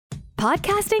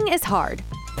Podcasting is hard,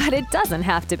 but it doesn't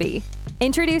have to be.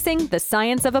 Introducing The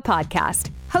Science of a Podcast,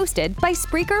 hosted by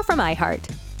Spreaker from iHeart.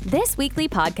 This weekly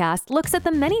podcast looks at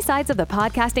the many sides of the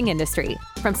podcasting industry,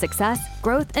 from success,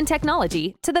 growth, and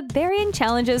technology to the varying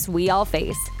challenges we all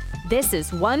face. This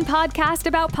is one podcast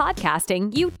about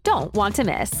podcasting you don't want to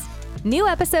miss. New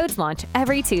episodes launch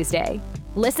every Tuesday.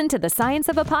 Listen to The Science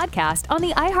of a Podcast on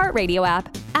the iHeartRadio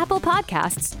app, Apple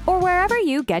Podcasts, or wherever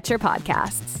you get your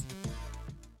podcasts.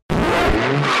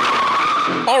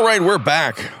 All right, we're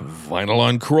back. Vinyl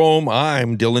on Chrome.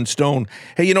 I'm Dylan Stone.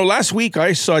 Hey, last week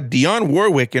I saw Dionne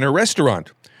Warwick in a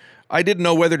restaurant. I didn't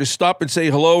know whether to stop and say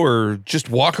hello or just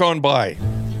walk on by.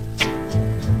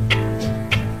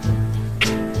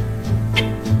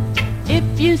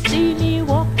 If you see me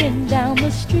walking down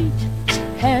the street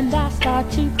and I start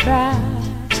to cry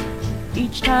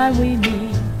each time we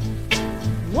meet,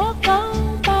 walk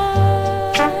on by.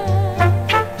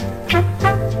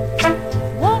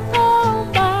 Walk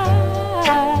on by.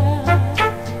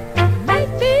 Make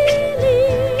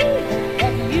believe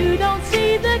that you don't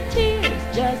see the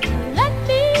tears. Just let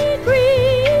me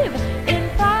grieve in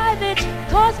private,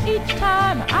 'cause each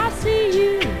time I see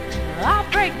you, I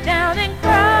break down and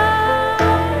cry.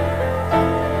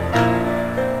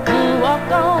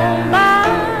 Walk on by,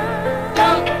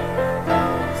 don't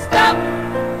stop.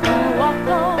 Walk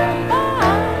on by,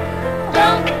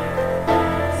 don't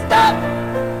stop.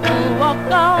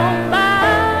 Walk on by.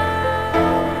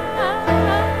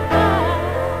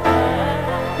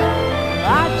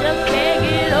 I just can't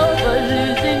get over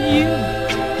losing you,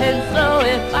 and so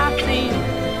if I feel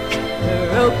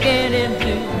broken and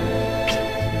blue,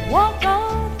 walk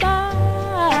on by.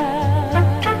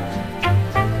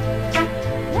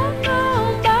 Walk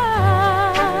on by.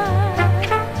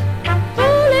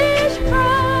 Foolish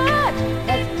pride,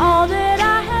 that's all that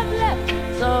I have left.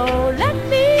 So let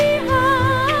me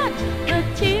hide the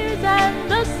tears and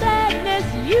the sadness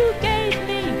you gave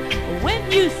me when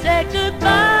you said goodbye.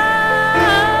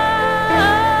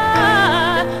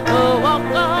 Oh,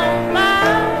 walk on by.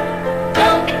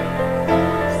 Don't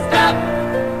stop.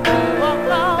 Walk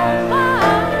on by.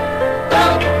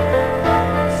 Don't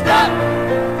stop.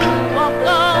 Walk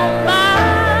on by.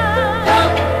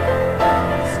 Don't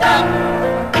stop.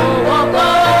 Oh, walk on.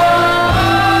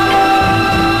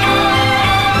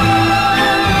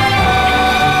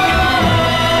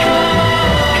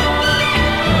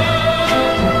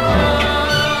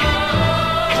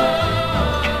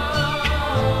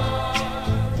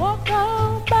 Walk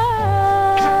on by.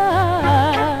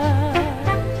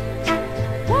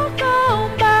 Walk on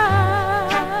by.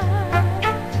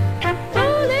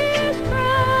 Foolish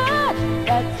pride,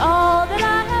 that's all that I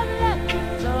have left.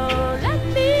 So let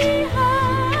me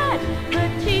hide the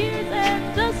tears and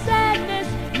the sadness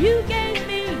you gave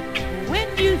me when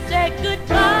you said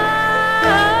goodbye.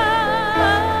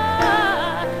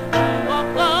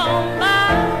 Walk on by.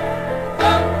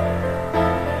 Don't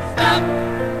stop.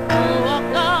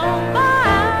 Walk on by.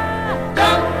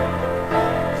 Don't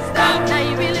stop. Now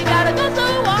you really gotta go, so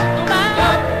walk on by.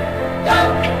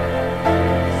 Don't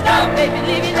stop. Baby,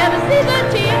 leave you never see the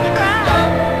tears cry.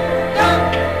 Don't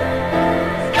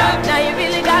stop. Now you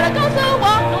really gotta go, so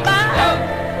walk on by.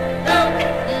 Don't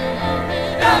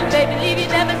stop. Baby, leave you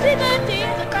never see the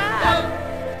tears cry.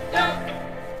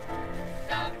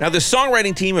 Now, the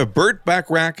songwriting team of Burt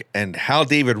Bacharach and Hal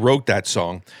David wrote that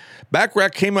song.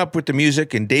 Bacharach came up with the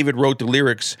music and David wrote the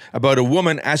lyrics about a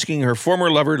woman asking her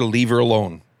former lover to leave her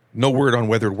alone. No word on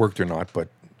whether it worked or not, but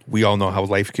we all know how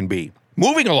life can be.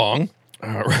 Moving along,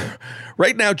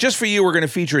 right now, just for you, we're going to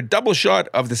feature a double shot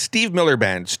of the Steve Miller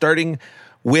Band, starting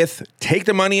with Take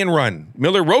the Money and Run.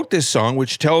 Miller wrote this song,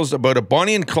 which tells about a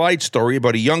Bonnie and Clyde story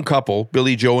about a young couple,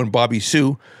 Billy Joe and Bobby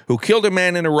Sue, who killed a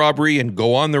man in a robbery and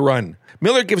go on the run.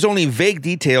 Miller gives only vague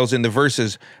details in the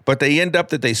verses, but they end up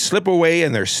that they slip away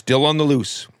and they're still on the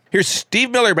loose. Here's Steve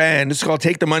Miller Band. It's called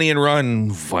Take the Money and Run,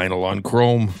 Vinyl on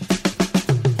Chrome.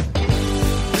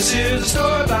 This is a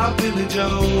story about Billy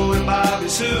Joe and Bobby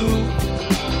Sue,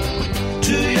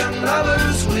 two young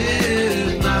lovers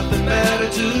with nothing better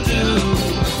to do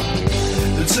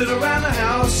than sit around the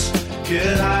house,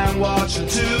 get high and watch a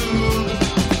tube.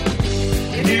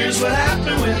 And here's what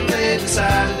happened when they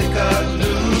decided to cut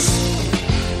loose.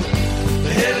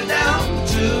 They headed down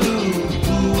to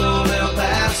old El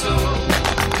Paso.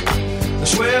 I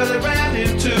swear they ran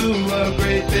into a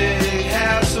great big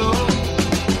hassle.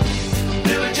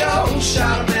 Billy Joe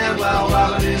shot a man while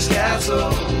robbing his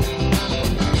castle.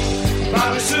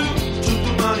 Bobby Sue took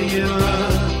the money and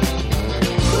run.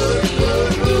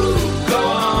 Go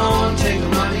on, take the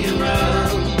money and run.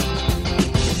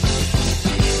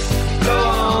 Go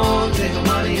on, take the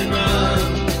money and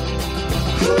run.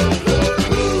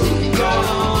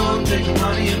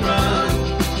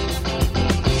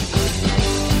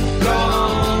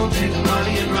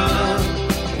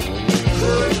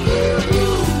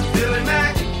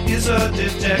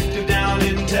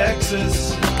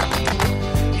 Texas.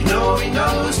 You know he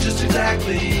knows just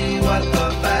exactly what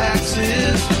the facts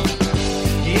is.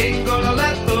 He ain't gonna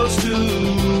let those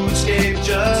two escape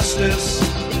justice.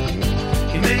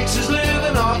 He makes his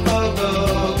living off of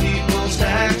the people's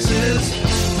taxes.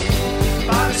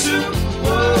 Bobby Sue,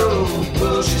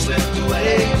 whoa, she slipped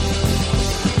away.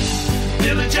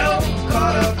 Billy Joe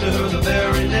caught up to her the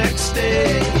very next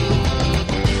day.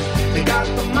 They got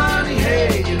the money,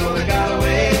 hey, you know they got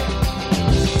away.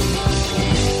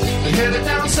 They headed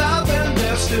down south and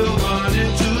they're still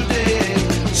running today.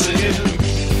 Saying,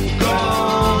 go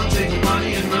on, take the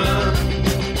money and run.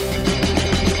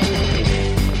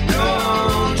 Go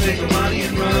on, take the money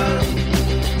and run.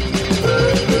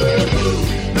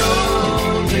 Go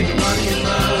on, take the money and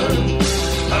run.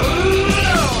 Ooh,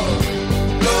 Lord.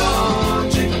 Go on,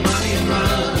 take the money and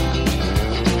run.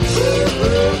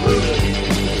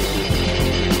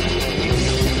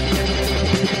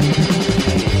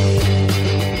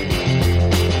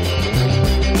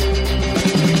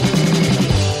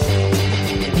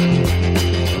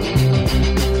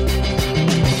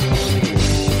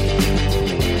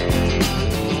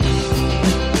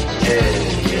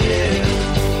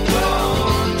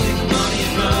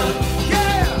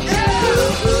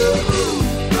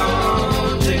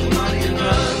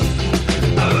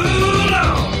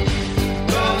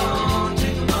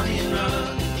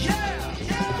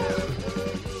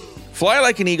 Fly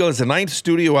Like an Eagle is the 9th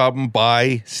studio album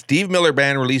by Steve Miller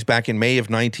Band, released back in May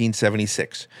of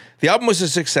 1976. The album was a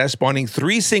success, spawning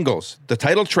 3 singles: the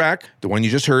title track, the one you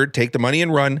just heard, Take the Money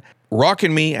and Run,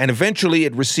 Rockin' Me, and eventually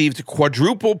it received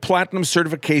quadruple platinum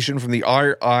certification from the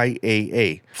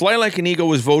RIAA. Fly Like an Eagle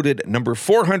was voted number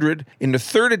 400 in the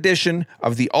 3rd edition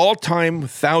of the all-time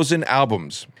 1,000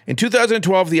 albums. In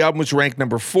 2012, the album was ranked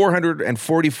number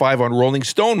 445 on Rolling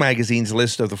Stone magazine's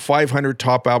list of the 500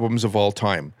 top albums of all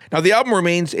time. Now, the album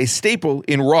remains a staple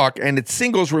in rock, and its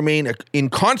singles remain in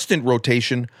constant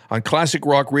rotation on classic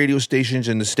rock radio stations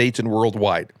in the States and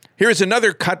worldwide. Here's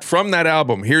another cut from that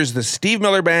album. Here's the Steve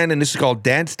Miller Band, and this is called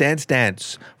Dance, Dance,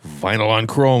 Dance, vinyl on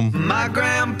chrome. My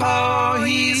grandpa,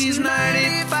 he's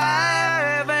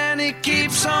 95, and he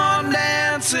keeps on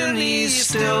dancing, he's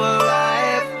still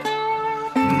alive.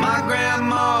 My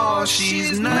grandma,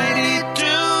 she's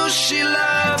 92, she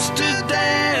loves to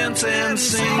dance and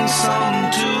sing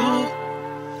some too.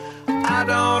 I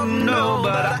don't know,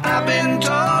 but I've been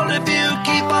told if you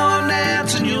keep on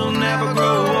dancing, you'll never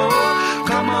grow old.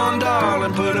 Come on,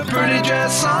 darling, put a pretty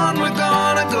dress on, we're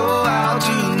gonna go out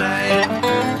tonight.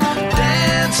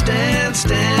 Dance, dance,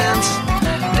 dance,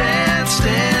 dance,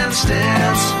 dance,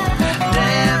 dance,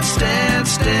 dance,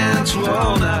 dance, dance,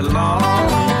 all night long.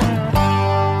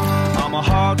 I'm a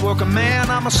hard-working man,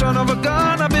 I'm a son of a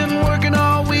gun. I've been working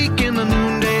all week in the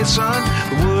noonday sun.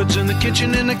 The woods in the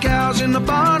kitchen and the cows in the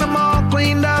barn, I'm all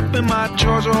cleaned up and my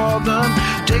chores are all done.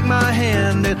 Take my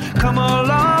hand and come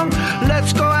along,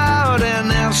 let's go out and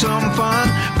have some fun.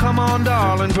 Come on,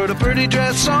 darling, put a pretty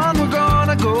dress on, we're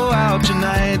gonna go out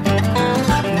tonight.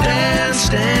 Dance,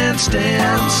 dance,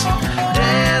 dance,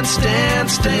 dance,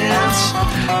 dance, dance,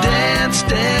 dance,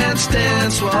 dance,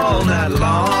 dance, all night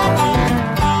long.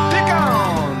 Pick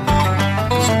on!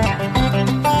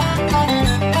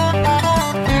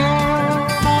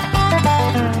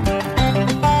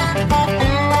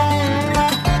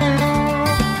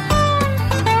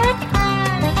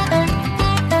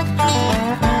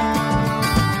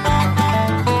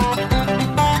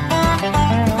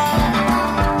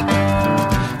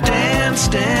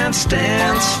 Dance, dance,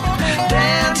 dance,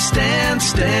 dance,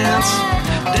 dance, dance,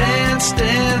 dance,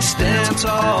 dance, dance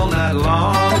all night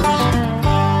long.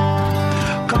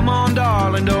 Come on,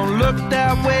 darling, don't look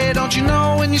that way. Don't you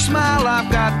know when you smile, I've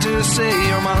got to say,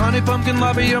 you're my honey pumpkin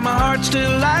lover, you're my heart's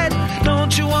delight.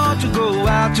 Don't you want to go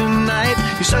out tonight?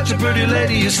 You're such a pretty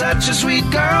lady, you're such a sweet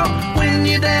girl. When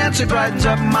you dance, it brightens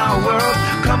up my world.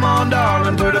 Come on,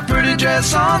 darling, put a pretty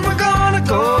dress on, we're gonna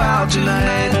go out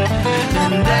tonight.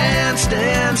 And dance,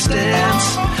 dance,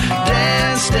 dance,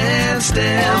 dance, dance,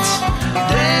 dance,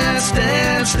 dance,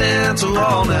 dance, dance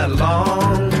all night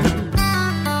long.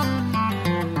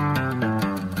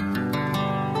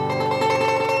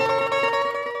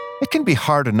 It can be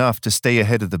hard enough to stay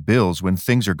ahead of the bills when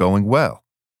things are going well,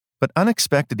 but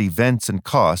unexpected events and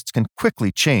costs can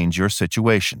quickly change your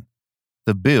situation.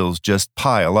 The bills just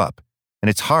pile up, and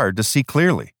it's hard to see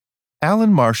clearly.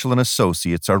 Allen Marshall &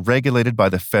 Associates are regulated by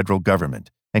the federal government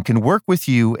and can work with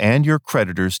you and your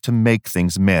creditors to make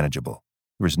things manageable.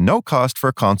 There is no cost for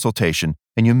a consultation,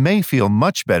 and you may feel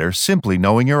much better simply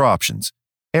knowing your options.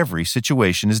 Every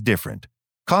situation is different.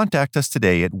 Contact us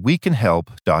today at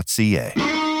wecanhelp.ca.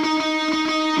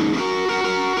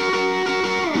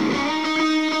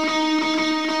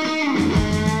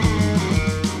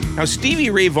 how Stevie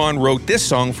Ray Vaughan wrote this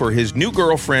song for his new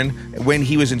girlfriend when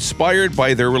he was inspired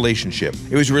by their relationship.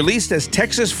 It was released as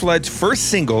Texas Flood's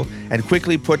first single and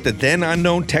quickly put the then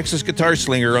unknown Texas guitar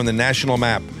slinger on the national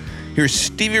map. Here's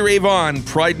Stevie Ray Vaughan,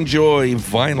 Pride and Joy,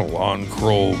 vinyl on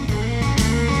Chrome.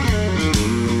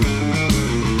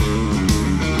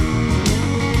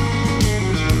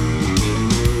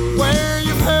 Well,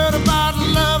 you've heard about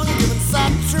love and giving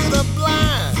sight to the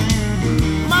blind.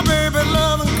 My baby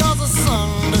loving cause the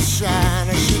sun to shine,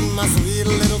 and she's my sweet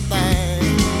little thing.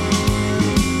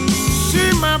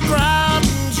 She my pride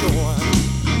and joy.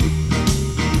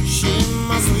 She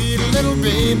my sweet little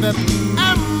baby.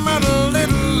 I'm a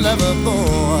little lover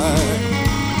boy.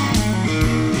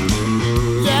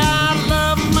 Yeah, I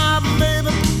love my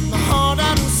baby, my heart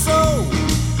and soul.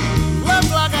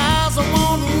 Love like eyes I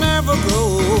won't never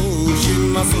grow. She's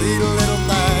my sweet little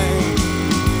thing.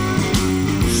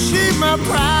 She's my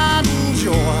pride and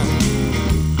joy.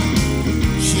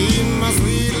 She's my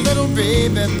sweet little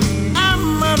baby.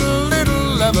 I'm a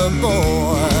little lover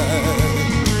boy.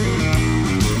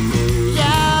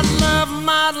 Yeah, I love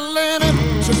my lady.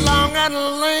 She's long and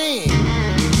lean.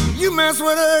 You mess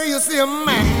with her, you see a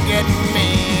man get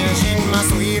mean. She's my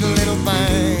sweet little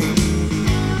thing.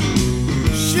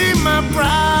 She's my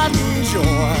pride and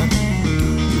joy.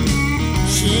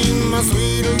 She's my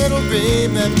sweet little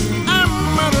baby.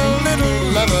 I'm a little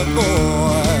lover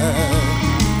boy.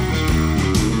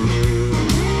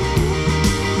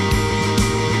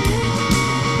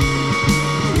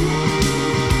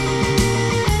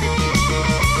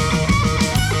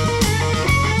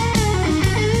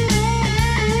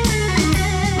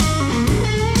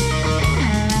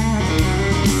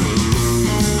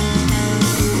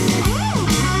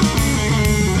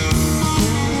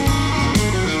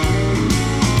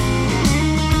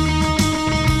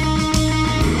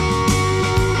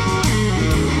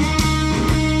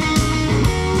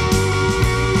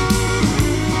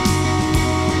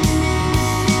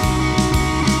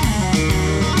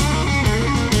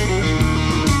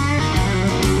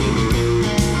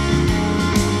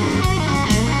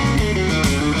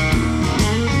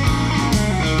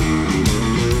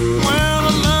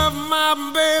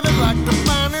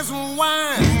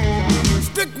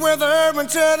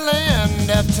 Until the end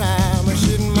of time,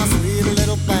 she's my sweet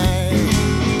little thing.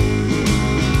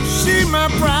 She's my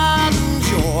pride and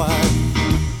joy.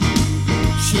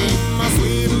 She's my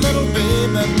sweet little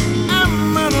baby.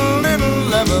 I'm a little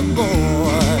lover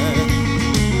boy.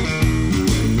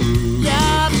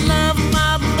 Yeah, I love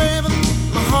my baby,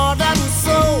 my heart and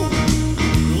soul.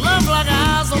 Love like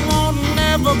eyes I won't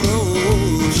never grow.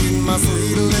 She's my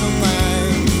sweet little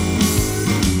thing.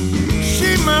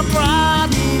 She's my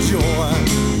pride and joy.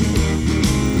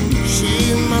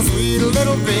 She's my sweet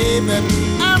little baby.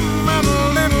 I'm a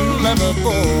little lover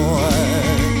boy.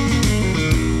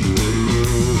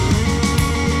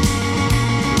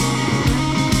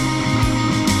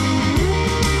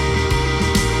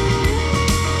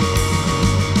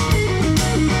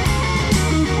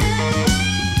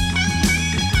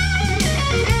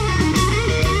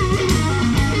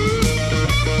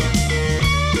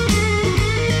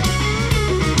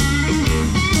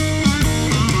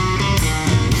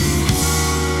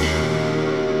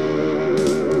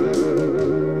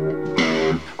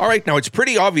 All right, now it's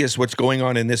pretty obvious what's going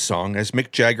on in this song as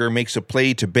Mick Jagger makes a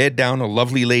play to bed down a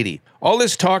lovely lady. All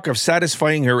this talk of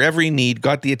satisfying her every need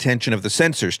got the attention of the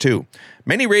censors too.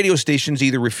 Many radio stations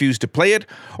either refused to play it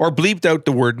or bleeped out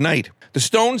the word night. The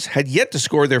Stones had yet to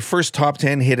score their first top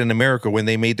 10 hit in America when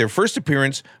they made their first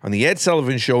appearance on The Ed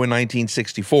Sullivan Show in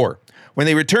 1964. When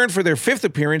they returned for their fifth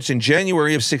appearance in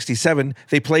January of '67,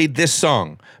 they played this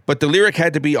song, but the lyric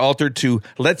had to be altered to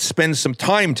 "Let's spend some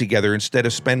time together" instead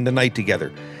of "spend the night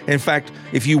together." In fact,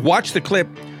 if you watch the clip,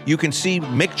 you can see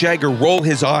Mick Jagger roll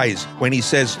his eyes when he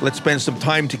says, "Let's spend some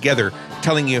time together,"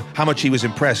 telling you how much he was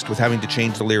impressed with having to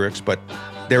change the lyrics, but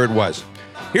there it was.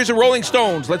 Here's the Rolling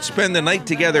Stones, "Let's Spend the Night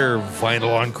Together,"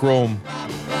 vinyl on Chrome.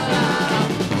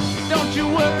 Don't you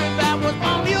worry about what's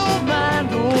on your mind,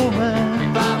 oh man.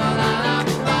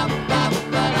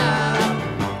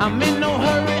 I'm in no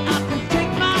hurry, I can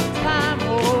take my time,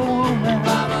 oh man.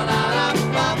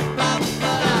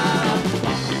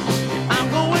 I'm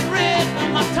going red,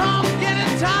 and my tongue's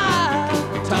getting tired.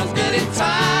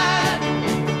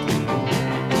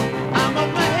 I'm up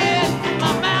my head,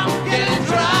 my mouth getting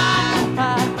dry.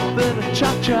 Better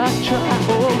cha-cha-cha,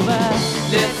 oh man.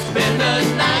 Let's spend the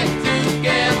night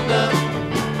together.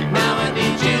 Now I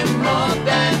need you more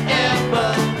than ever.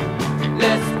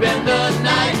 Let's spend the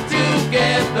night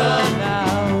together now.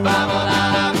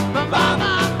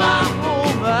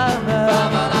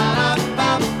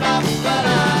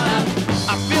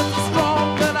 I feel the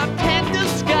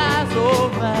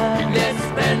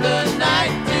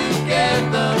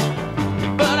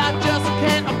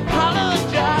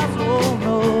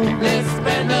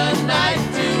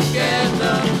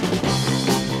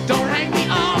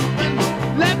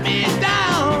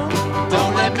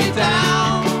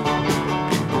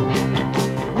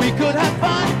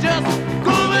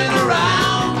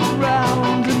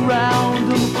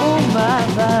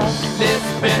Let's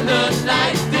spend the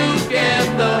night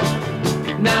together.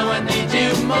 Now I need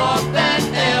you more than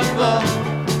ever.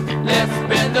 Let's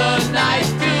spend the night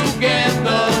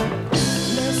together.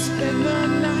 Let's spend the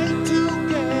night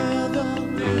together.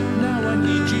 Now I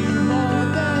need you more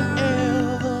than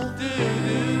ever.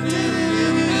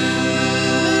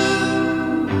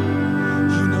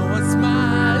 You know I'm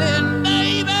smiling,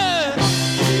 baby.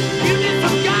 You need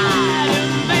some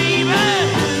guidance, baby.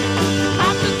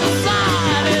 I've just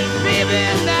decided, baby,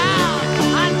 now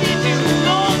I need you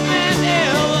more than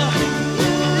ever.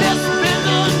 Let's spend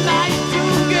the night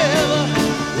together.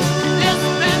 Let's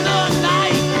spend the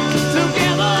night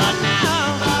together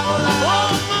now.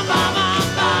 Oh, my.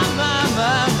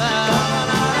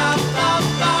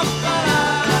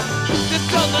 This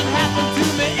doesn't happen to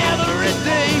me every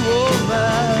day,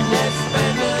 woman. Let's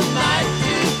spend the night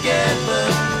together.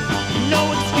 No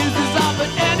excuses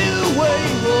offered anyway,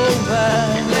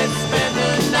 woman. Let's spend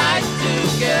the night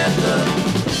together.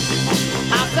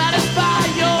 I'll satisfy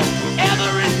your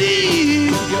every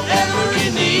need, your every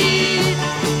need.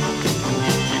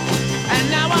 And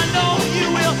now I know you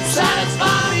will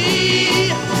satisfy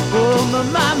me. Oh, my.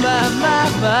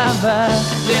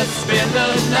 Let's spend the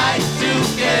night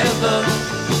together.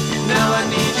 Now I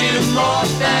need you more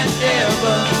than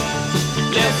ever.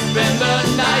 Let's spend the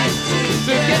night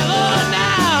together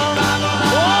now.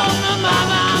 Oh, my.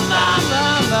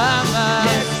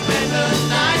 Let's spend the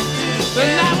night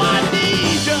together. Now I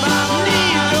need you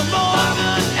more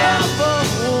than ever,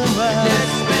 woman.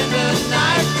 Let's spend the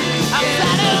night together. I'm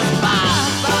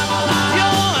satisfied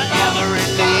your every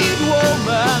need,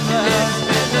 woman. Let's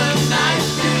spend the night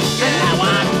together. Now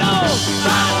I know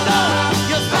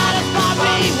you satisfy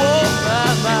me,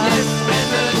 woman. Let's spend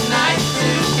the night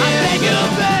together. I beg you,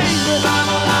 baby.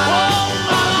 Oh,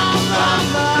 my.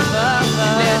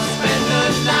 Let's spend the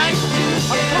night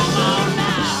together. Come on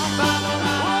now.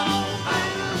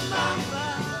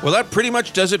 Well, that pretty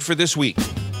much does it for this week.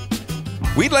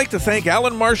 We'd like to thank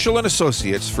Alan Marshall and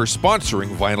Associates for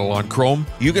sponsoring Vinyl on Chrome.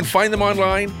 You can find them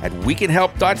online at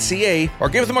wecanhelp.ca or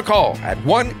give them a call at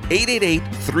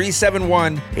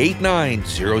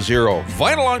 1-888-371-8900.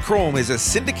 Vinyl on Chrome is a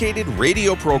syndicated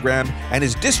radio program and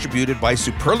is distributed by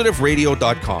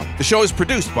superlativeradio.com. The show is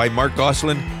produced by Mark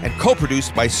Gosselin and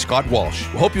co-produced by Scott Walsh.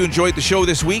 We hope you enjoyed the show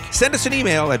this week. Send us an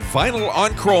email at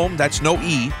vinylonchrome, that's no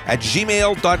E, at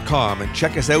gmail.com and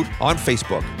check us out on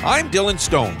Facebook. I'm Dylan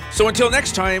Stone. So until next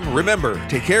time, remember,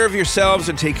 take care of yourselves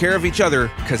and take care of each other,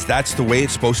 because that's the way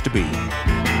it's supposed to be.